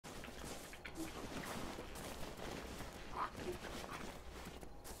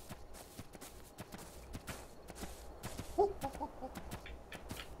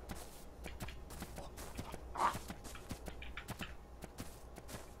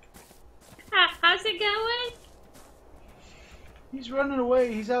How's it going? He's running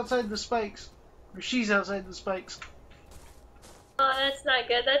away. He's outside the spikes. Or she's outside the spikes. Oh, that's not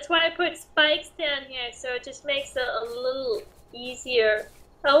good. That's why I put spikes down here, so it just makes it a little easier.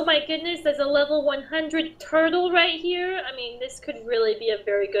 Oh my goodness, there's a level 100 turtle right here. I mean, this could really be a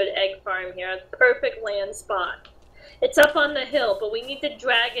very good egg farm here. A perfect land spot. It's up on the hill, but we need to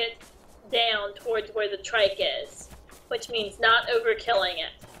drag it down towards where the trike is, which means not overkilling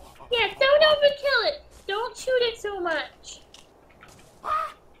it. Yeah, don't overkill it. Don't shoot it so much.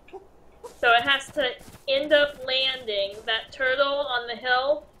 So it has to end up landing, that turtle on the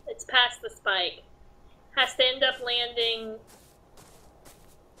hill, it's past the spike, has to end up landing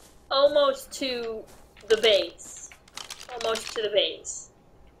almost to the base. Almost to the base.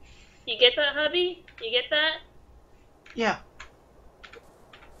 You get that, hubby? You get that? Yeah.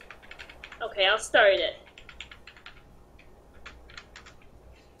 Okay, I'll start it.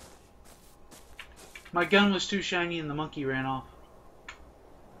 My gun was too shiny and the monkey ran off.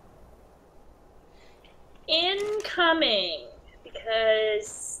 Incoming!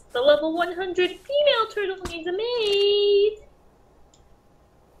 Because the level 100 female turtle needs a mate!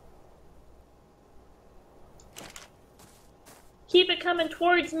 Keep it coming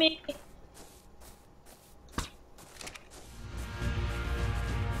towards me.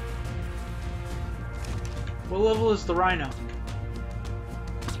 What level is the rhino?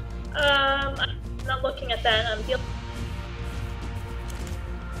 I'm not looking at that. I'm dealing.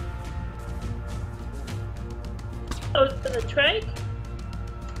 Oh, for the trike?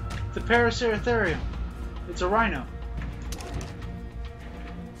 The Paraceratherium. It's a rhino.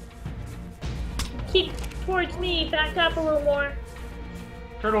 Keep towards me. Back up a little more.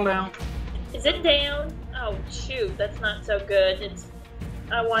 Turtle down. Is it down? Oh, shoot. That's not so good.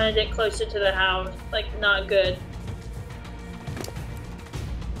 I wanted it closer to the house. Like, not good.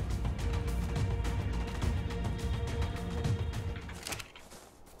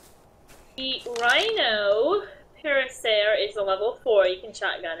 The rhino Parasaur is a level 4. You can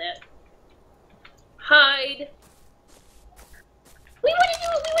shotgun it. Hide. We want to do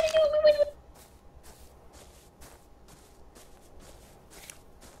it! We want to do it! We want to do it!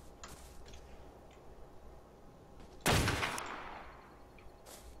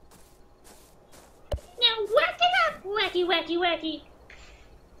 Now whack it up! Wacky, wacky, wacky!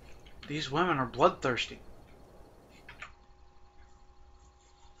 These women are bloodthirsty.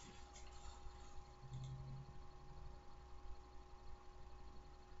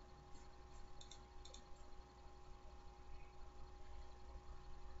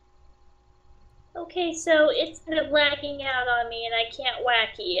 Okay, so it's kind of lagging out on me and I can't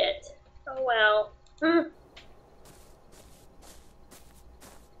wacky it. Oh well.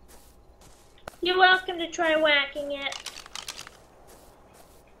 You're welcome to try whacking it.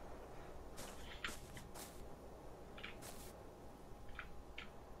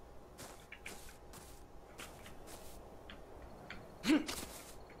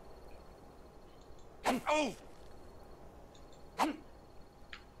 Oh!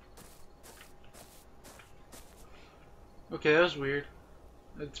 Okay, that was weird.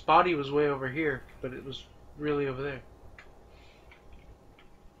 Its body was way over here, but it was really over there.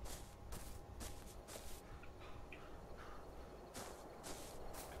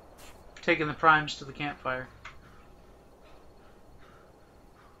 Taking the primes to the campfire.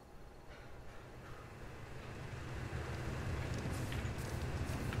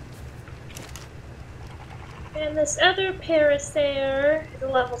 And this other Parasaur is a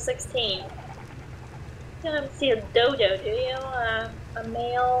level 16. You don't see a dodo, do you? A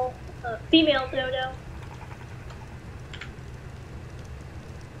female dodo.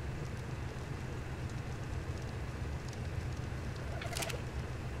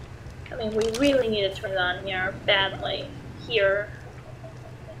 I mean, we really need to turn it on here badly. Here.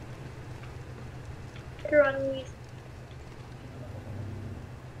 Trigger on these.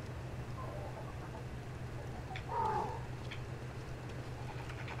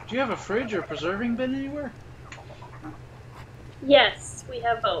 Do you have a fridge or preserving bin anywhere? Yes, we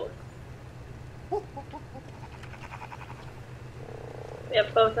have both. We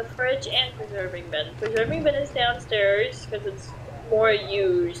have both a fridge and preserving bin. Preserving bin is downstairs because it's more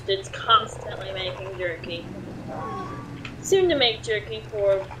used. It's constantly making jerky. Soon to make jerky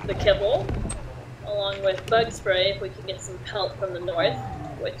for the kibble, along with bug spray if we can get some pelt from the north,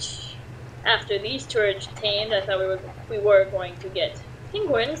 which after these two are tamed, I thought we were going to get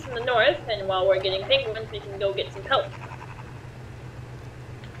penguins from the north, and while we're getting penguins, we can go get some pelt.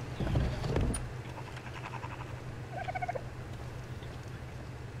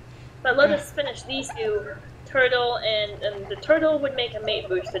 But let us finish these two, turtle, and the turtle would make a mate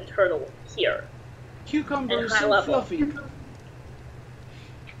boosted turtle here. Cucumber and is high so level. fluffy.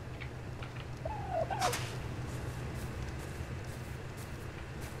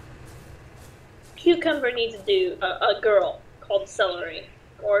 Cucumber needs to do a girl called celery,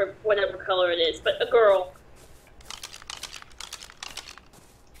 or whatever color it is, but a girl.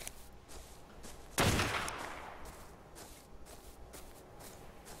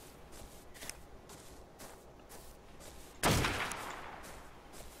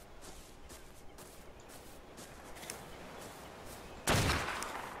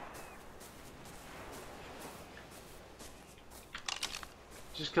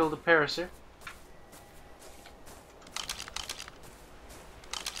 Just killed a parasaur.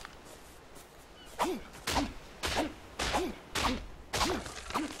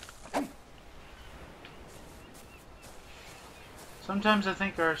 Sometimes I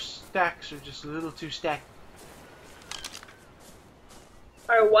think our stacks are just a little too stacked.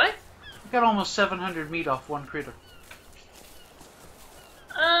 Or what? I got almost 700 meat off one critter.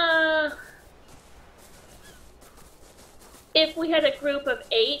 If we had a group of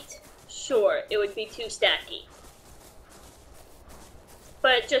 8, sure, it would be too stacky.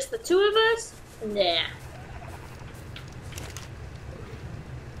 But just the 2 of us? Nah.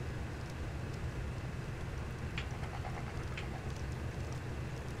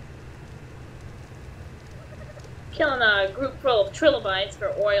 Killing a group full of trilobites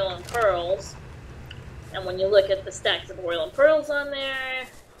for oil and pearls. And when you look at the stacks of oil and pearls on there,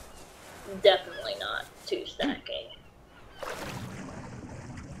 definitely not too stacking.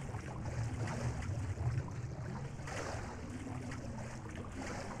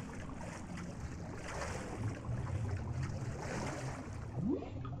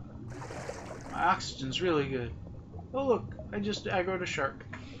 My oxygen's really good. Oh look, I just aggroed a shark.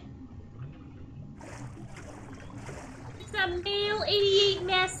 It's a male 88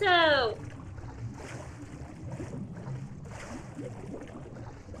 Meso!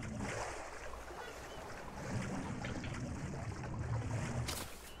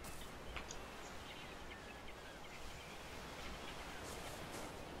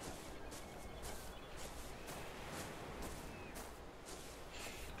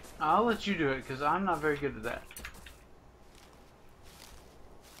 I'll let you do it, because I'm not very good at that.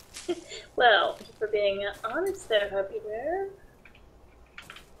 Well, thank you for being honest there, Happy Bear.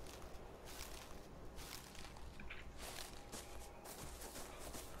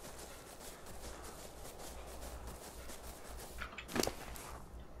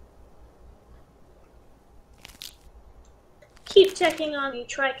 Keep checking on the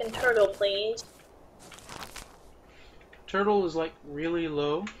trike and turtle, please. Turtle is like really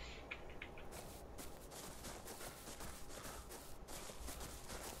low.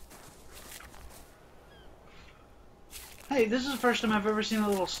 Hey, this is the first time I've ever seen a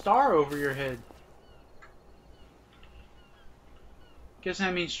little star over your head. Guess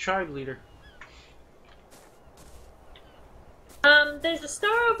that means tribe leader. There's a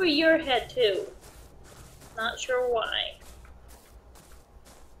star over your head too. Not sure why.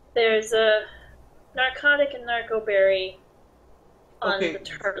 There's a narcotic and narcoberry on Okay. the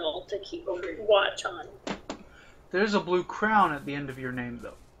turtle to keep watch on. There's a blue crown at the end of your name,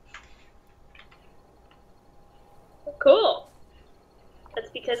 though. Cool. That's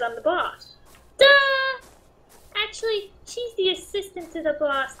because I'm the boss. Duh! Actually, she's the assistant to the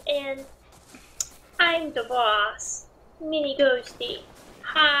boss, and I'm the boss. Mini Ghosty.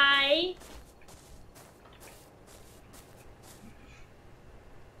 Hi.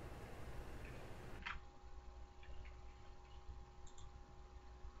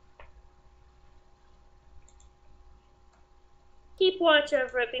 Keep watch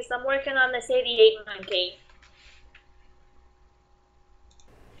over it because I'm working on this 88 monkey.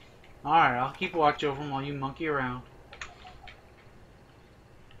 Alright, I'll keep watch over him while you monkey around.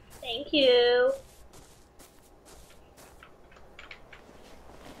 Thank you.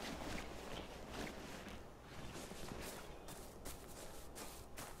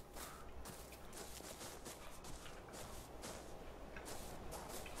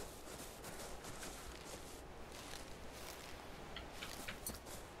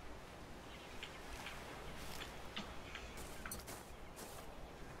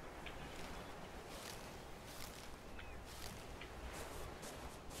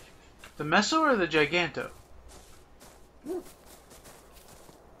 The Meso or the Giganto?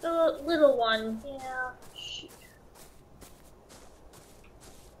 The little one, yeah. Shoot.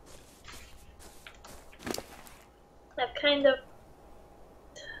 I've kind of...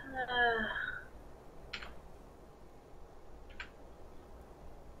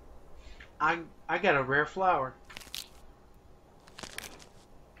 I got a rare flower.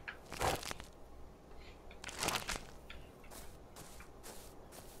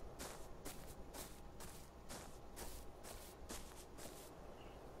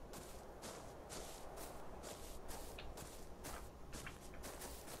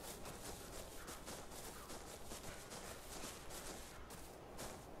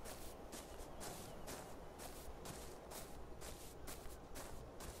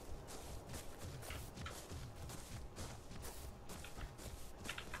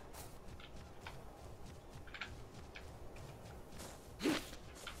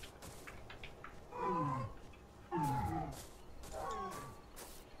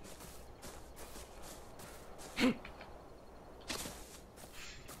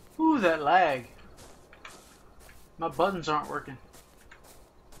 that lag. My buttons aren't working.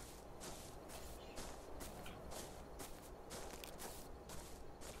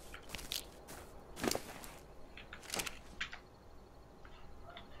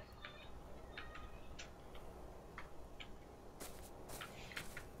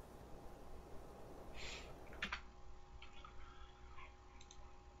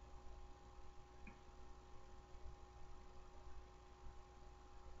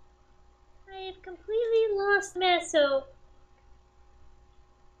 I have completely lost Meso.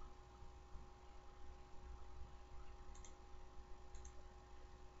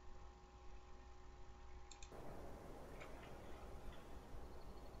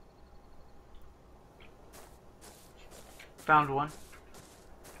 Found one.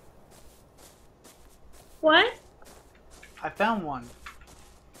 What? I found one.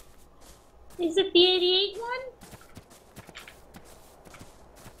 Is it the 88 one?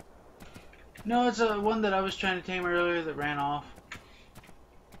 No, it's a one that I was trying to tame earlier that ran off.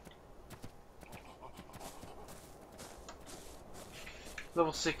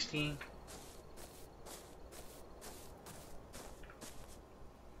 Level 16.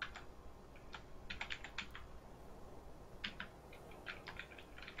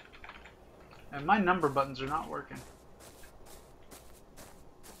 And my number buttons are not working.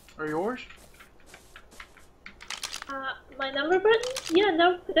 Are yours? My number buttons? Yeah,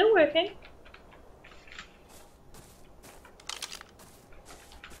 no, they're working.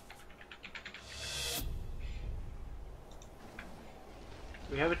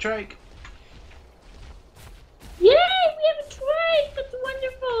 We have a trike. Yay! We have a trike! That's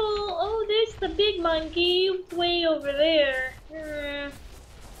wonderful! Oh, there's the big monkey way over there.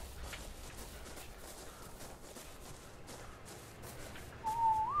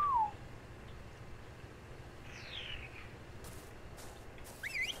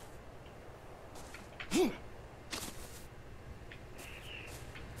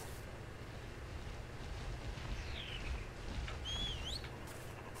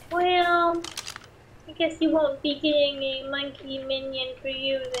 Well, I guess you won't be getting a monkey minion for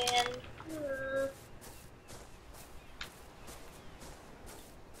you then.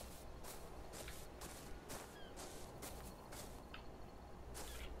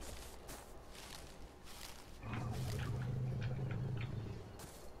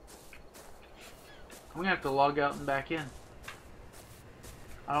 I'm gonna have to log out and back in.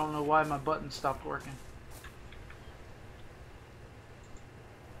 I don't know why my button stopped working.